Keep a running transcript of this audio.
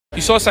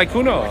You saw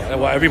Sykkuno.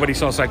 Well, everybody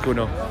saw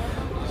Sykkuno.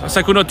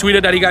 Sykkuno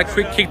tweeted that he got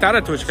kicked out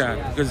of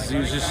TwitchCon because he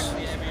was just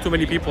too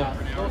many people.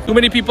 Too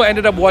many people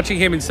ended up watching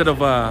him instead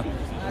of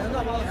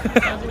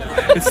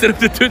instead of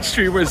the Twitch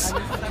streamers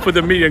for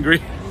the meet and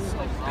greet.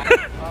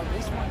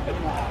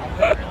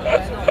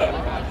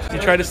 You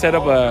try to set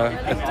up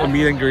a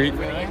meet and greet.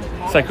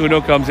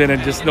 Sykkuno comes in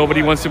and just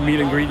nobody wants to meet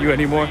and greet you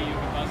anymore.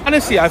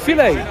 Honestly, I feel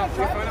like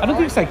I don't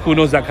think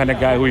Sykkuno's that kind of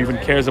guy who even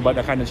cares about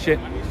that kind of shit.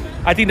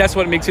 I think that's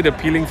what makes it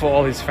appealing for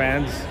all his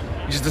fans.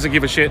 He just doesn't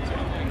give a shit.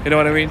 You know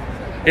what I mean?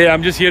 Yeah,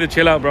 I'm just here to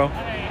chill out, bro.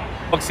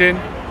 Walks in.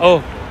 Oh,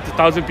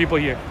 1,000 people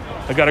here.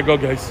 I gotta go,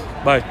 guys.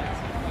 Bye.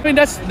 I mean,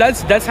 that's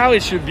how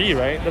it should be,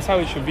 right? That's how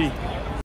it should be.